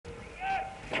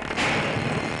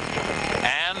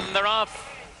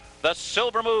off the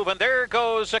Silver Move, and there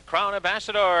goes a Crown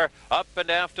Ambassador up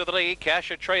and after the lead.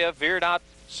 Cashatrea veered out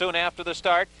soon after the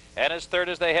start, and is third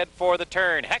as they head for the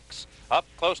turn. Hex up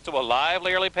close to a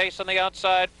lively early pace on the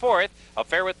outside, fourth.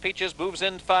 Affair with Peaches moves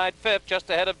in fifth, just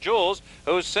ahead of Jules,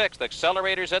 who's sixth.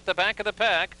 Accelerators at the back of the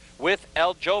pack with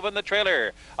El Joven the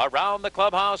trailer. Around the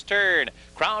clubhouse turn,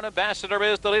 Crown Ambassador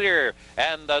is the leader,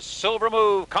 and the Silver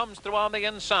Move comes through on the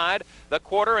inside, the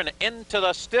quarter, and into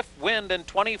the stiff wind in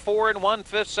 24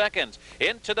 1/5 seconds.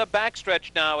 Into the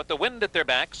backstretch now with the wind at their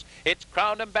backs. It's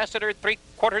Crown Ambassador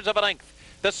 3/4 of a length.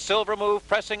 The Silver Move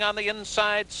pressing on the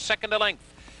inside, second a length.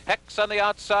 Hex on the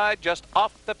outside, just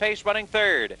off the pace, running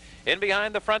third. In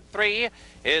behind the front three,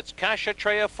 it's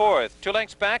Cashatrea fourth. 2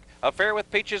 lengths back, Affair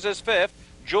with Peaches is fifth.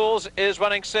 Jules is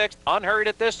running sixth, unhurried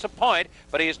at this point,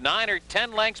 but he's 9 or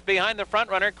 10 lengths behind the front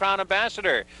runner, Crown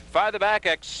Ambassador. Farther back,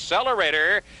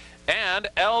 Accelerator and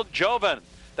El Joven.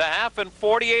 The half in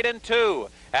 48 2.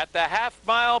 At the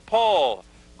half-mile pole,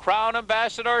 Crown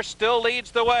Ambassador still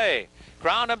leads the way.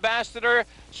 Crown Ambassador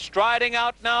striding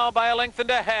out now by a length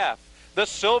and a half. The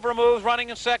Silver Move's running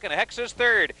in second. Hex is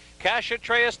third.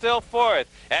 Cashatrea still fourth.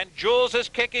 And Jules is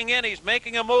kicking in. He's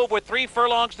making a move with 3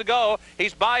 furlongs to go.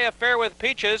 He's by Affair with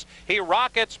Peaches. He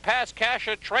rockets past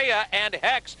Cashatrea and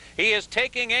Hex. He is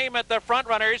taking aim at the front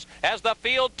runners as the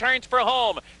field turns for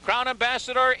home. Crown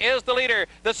Ambassador is the leader.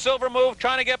 The Silver Move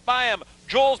trying to get by him.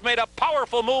 Jules made a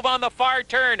powerful move on the far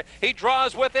turn. He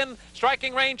draws within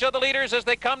striking range of the leaders as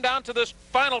they come down to this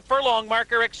final furlong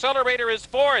marker. Accelerator is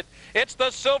fourth. It's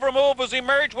the Silver Move who's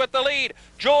emerged with the lead.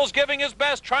 Jules giving his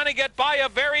best, trying to get by a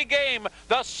very game.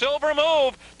 The Silver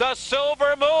Move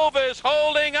is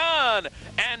holding on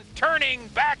and turning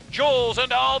back Jules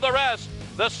and all the rest.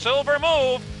 The Silver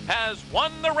Move has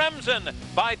won the Remsen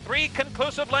by 3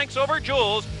 conclusive lengths over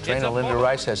Jules. Trainer Linda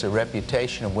Rice has a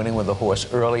reputation of winning with a horse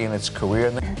early in its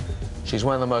career. She's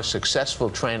one of the most successful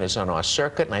trainers on our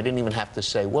circuit, and I didn't even have to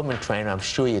say woman trainer. I'm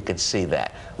sure you could see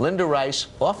that. Linda Rice,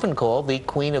 often called the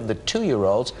queen of the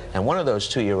 2-year-olds, and one of those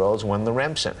 2-year-olds won the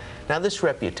Remsen. Now, this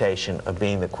reputation of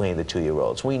being the queen of the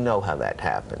 2-year-olds, we know how that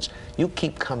happens. You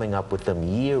keep coming up with them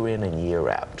year in and year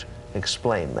out.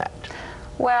 Explain that.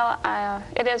 Well,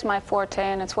 it is my forte,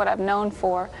 and it's what I've been known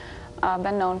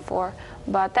for,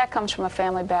 but that comes from a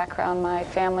family background. My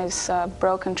family's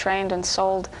broken, trained, and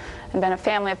sold, and been a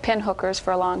family of pinhookers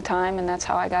for a long time, and that's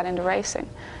how I got into racing.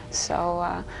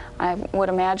 So I would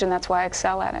imagine that's why I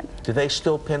excel at it. Do they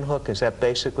still pinhook? Is that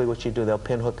basically what you do? They'll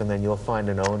pinhook and then you'll find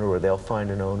an owner, or they'll find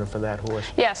an owner for that horse?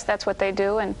 Yes, that's what they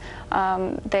do, and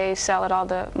they sell at all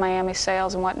the Miami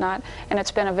sales and whatnot, and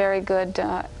it's been a very good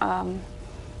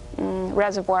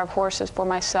reservoir of horses for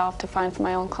myself to find for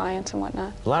my own clients and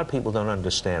whatnot. A lot of people don't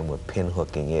understand what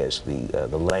pinhooking is,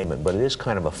 the layman, but it is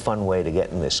kind of a fun way to get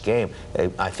in this game.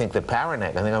 I think the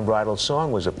Paraneck, I think Unbridled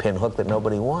Song was a pinhook that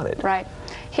nobody wanted. Right.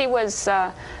 He was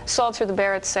sold through the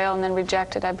Barrett sale and then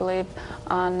rejected, I believe,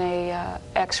 on a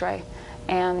X-ray.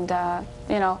 And,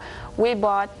 you know, we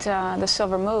bought the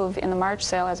Silver Move in the March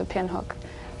sale as a pinhook.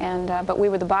 And, but we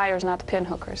were the buyers, not the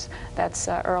pinhookers. That's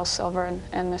Earl Silver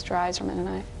and Mr. Iserman and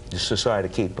I. Just decided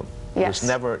to keep him. Yes. It was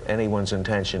never anyone's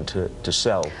intention to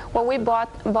sell. Well, we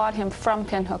bought him from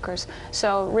pinhookers.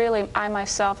 So really, I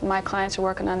myself and my clients are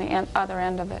working on the other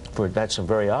end of it. That's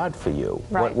very odd for you.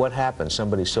 Right. What happened?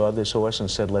 Somebody saw this horse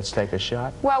and said, let's take a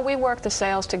shot? Well, we worked the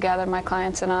sales together, my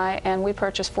clients and I, and we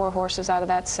purchased 4 horses out of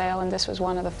that sale, and this was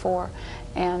one of the 4.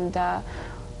 And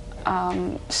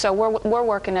so we're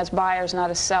working as buyers, not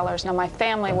as sellers. Now, my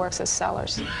family works as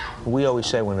sellers. We always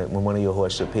say when one of your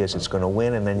horses appears, it's going to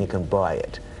win, and then you can buy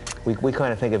it. We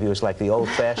kind of think of you as like the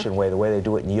old-fashioned way, the way they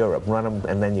do it in Europe. Run them,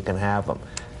 and then you can have them.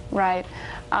 Right.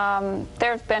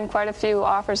 There have been quite a few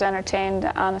offers entertained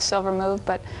on the Silver Move,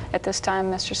 but at this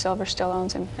time, Mr. Silver still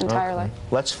owns him entirely. Okay.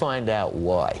 Let's find out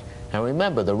why. Now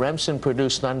remember, the Remsen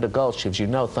produced Thunder Gulch. As you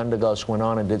know, Thunder Gulch went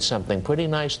on and did something pretty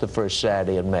nice the first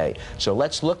Saturday in May. So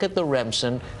let's look at the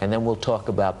Remsen, and then we'll talk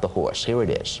about the horse. Here it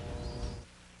is.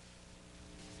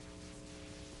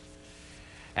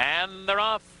 And they're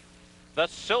off. The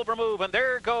Silver Move, and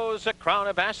there goes a Crown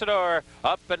Ambassador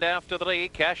up and after the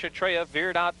lead. Cashatrea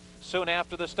veered out soon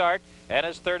after the start, and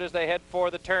is third as they head for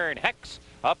the turn. Hex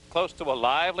up close to a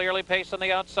lively early pace on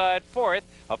the outside, fourth.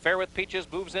 Affair with Peaches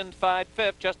moves in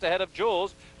fifth, just ahead of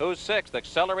Jules, who's sixth.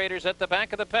 Accelerators at the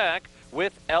back of the pack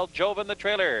with El Joven the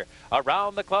trailer.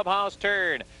 Around the clubhouse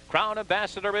turn, Crown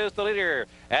Ambassador is the leader,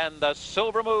 and the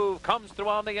Silver Move comes through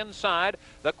on the inside,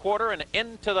 the quarter, and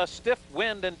into the stiff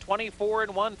wind in 24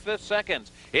 1/5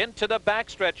 seconds. Into the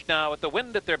backstretch now with the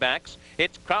wind at their backs.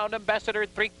 It's Crown Ambassador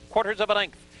 3/4 of a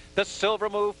length. The Silver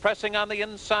Move pressing on the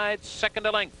inside, second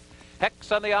a length.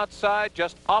 Hex on the outside,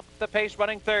 just off the pace,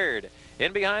 running third.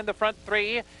 In behind the front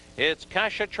three, it's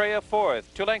Cashatrea fourth.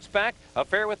 2 lengths back,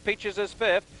 Affair with Peaches is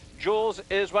fifth. Jules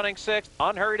is running sixth,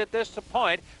 unhurried at this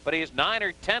point, but he's 9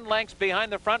 or 10 lengths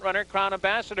behind the front runner, Crown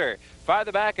Ambassador.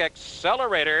 Farther back,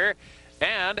 Accelerator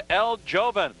and El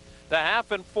Joven. The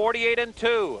half in 48 and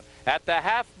 2. At the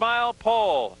half-mile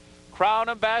pole, Crown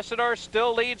Ambassador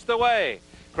still leads the way.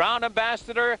 Crown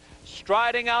Ambassador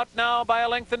striding out now by a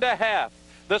length and a half.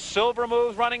 The Silver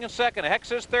Move's running in second. Hex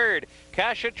is third.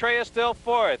 Cashatrea still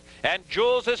fourth. And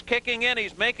Jules is kicking in.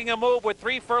 He's making a move with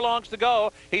 3 furlongs to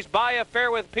go. He's by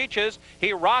Affair with Peaches.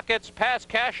 He rockets past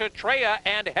Cashatrea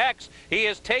and Hex. He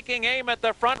is taking aim at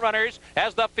the front runners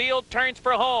as the field turns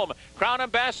for home. Crown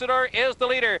Ambassador is the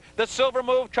leader. The Silver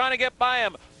Move trying to get by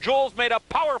him. Jules made a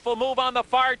powerful move on the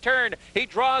far turn. He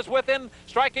draws within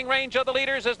striking range of the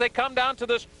leaders as they come down to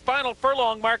this final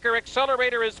furlong marker.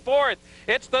 Accelerator is fourth.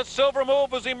 It's the Silver Move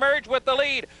who's emerged with the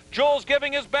lead. Jules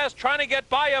giving his best, trying to get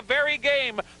by a very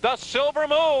game. The Silver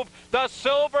Move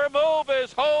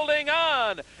is holding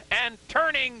on and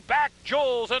turning back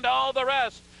Jules and all the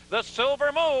rest. The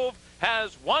Silver Move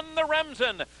has won the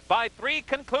Remsen by 3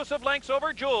 conclusive lengths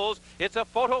over Jules. It's a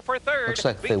photo for third. Looks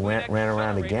like if they ran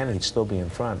around again, he'd still be in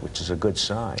front, which is a good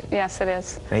sign. Yes, it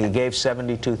is. And he gave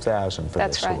 $72,000 for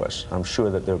That's this right. horse. I'm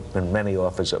sure that there have been many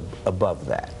offers above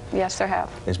that. Yes, there have.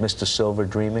 Is Mr. Silver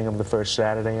dreaming of the first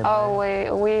Saturday in Oh,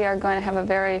 May? we are going to have a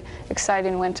very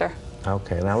exciting winter.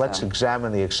 Okay, now let's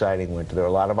examine the exciting winter. There are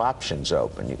a lot of options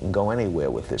open. You can go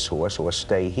anywhere with this horse or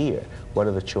stay here. What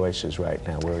are the choices right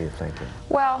now? What are you thinking?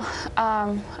 Well,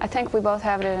 I think we both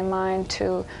have it in mind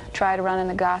to try to run in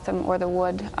the Gotham or the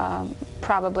Wood,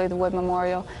 probably the Wood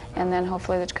Memorial, and then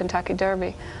hopefully the Kentucky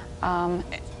Derby.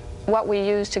 What we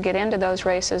use to get into those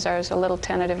races is a little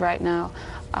tentative right now.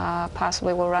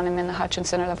 Possibly we'll run him in the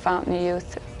Hutchinson or the Fountain of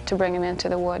Youth to bring him into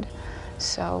the Wood.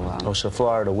 So, so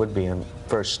Florida would be in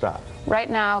first stop. Right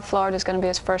now, Florida is going to be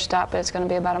his first stop, but it's going to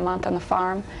be about a month on the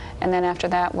farm, and then after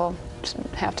that, we'll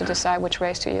have to decide which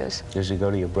race to use. Does he go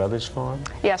to your brother's farm?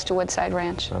 Yes, to Woodside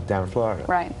Ranch. Down in Florida?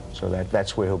 Right. So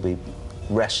that's where he'll be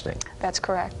resting. That's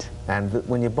correct. And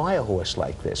when you buy a horse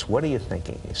like this, what are you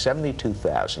thinking?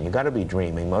 $72,000. You got to be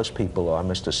dreaming. Most people are.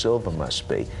 Mr. Silver must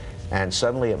be. And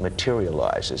suddenly it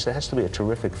materializes. It has to be a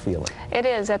terrific feeling. It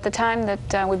is. At the time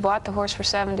that we bought the horse for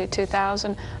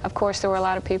 $72,000, of course there were a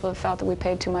lot of people who felt that we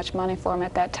paid too much money for him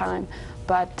at that time.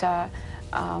 But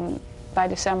by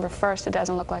December 1st, it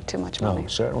doesn't look like too much money. No,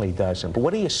 it certainly doesn't. But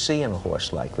what do you see in a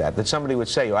horse like that? That somebody would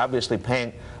say you're obviously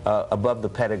paying above the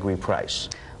pedigree price.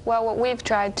 Well, what we've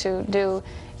tried to do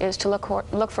is to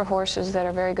look for horses that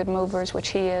are very good movers, which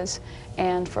he is,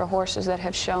 and for horses that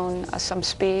have shown some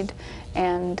speed,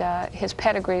 and his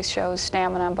pedigree shows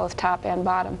stamina on both top and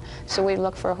bottom. So we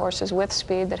look for horses with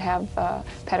speed that have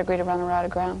pedigree to run a route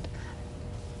of ground.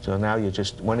 So now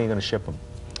when are you going to ship him?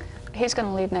 He's going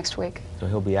to leave next week. So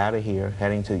he'll be out of here,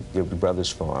 heading to your brother's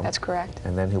farm. That's correct.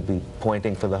 And then he'll be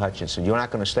pointing for the Hutchinson. You're not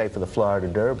going to stay for the Florida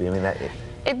Derby. I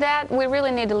mean, we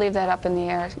really need to leave that up in the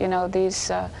air. You know, these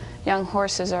young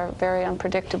horses are very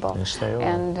unpredictable. Yes, they are.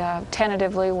 And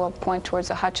tentatively, we'll point towards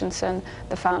the Hutchinson,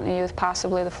 the Fountain of Youth,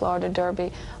 possibly the Florida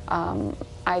Derby.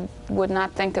 I would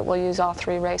not think that we'll use all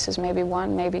 3 races, maybe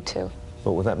 1, maybe 2.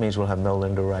 But that means we'll have no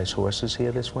Linda Rice horses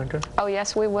here this winter? Oh,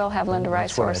 yes, we will have Linda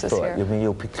Rice horses here. You mean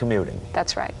you'll be commuting?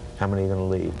 That's right. How many are you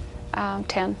going to leave?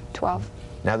 10, 12.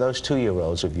 Now, those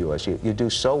 2-year-olds of yours, you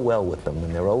do so well with them,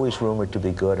 and they're always rumored to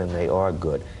be good, and they are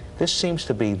good. This seems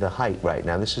to be the height right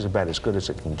now. This is about as good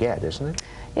as it can get, isn't it?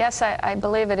 Yes, I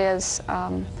believe it is.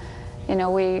 You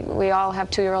know, we all have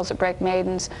 2-year-olds that break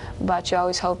maidens, but you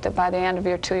always hope that by the end of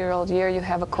your 2-year-old year you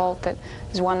have a colt that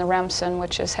has won the Remsen,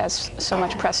 which has so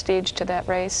much prestige to that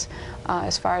race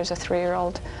as far as a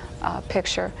 3-year-old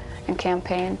picture and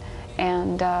campaign,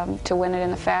 and to win it in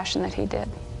the fashion that he did.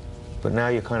 But now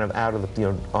you're kind of out of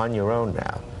you're on your own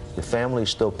now. Your family's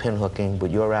still pinhooking,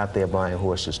 but you're out there buying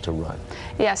horses to run.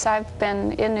 Yes, I've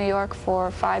been in New York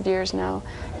for 5 years now,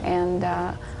 and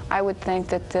I would think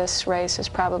that this race is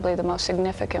probably the most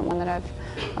significant one that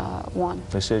I've won.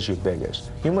 This is your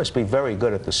biggest. You must be very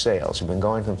good at the sales. You've been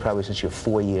going to them probably since you're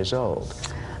 4 years old.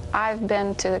 I've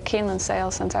been to the Keeneland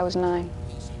sales since I was 9.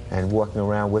 And walking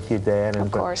around with your dad? And,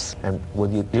 of course. And what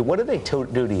do they do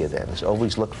to you then? Is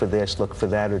always look for this, look for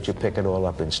that, or did you pick it all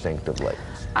up instinctively?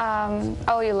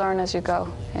 Oh, you learn as you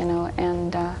go, you know,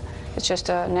 and it's just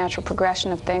a natural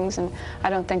progression of things, and I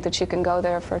don't think that you can go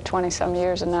there for 20-some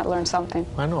years and not learn something.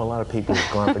 I know a lot of people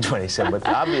who've gone for 27, but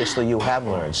obviously you have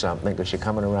learned something because you're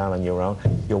coming around on your own.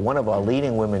 You're one of our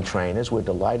leading women trainers. We're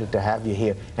delighted to have you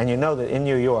here. And you know that in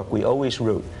New York, we always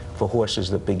root for horses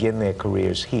that begin their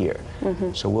careers here.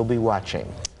 So we'll be watching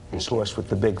this horse with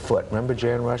the big foot. Remember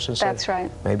Jan Rushton said? That's right.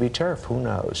 Maybe turf, who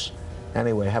knows?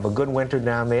 Anyway, have a good winter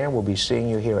down there. We'll be seeing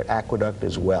you here at Aqueduct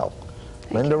as well.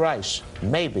 Linda Rice,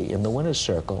 maybe in the winner's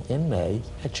circle in May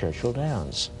at Churchill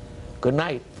Downs. Good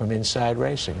night from Inside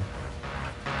Racing.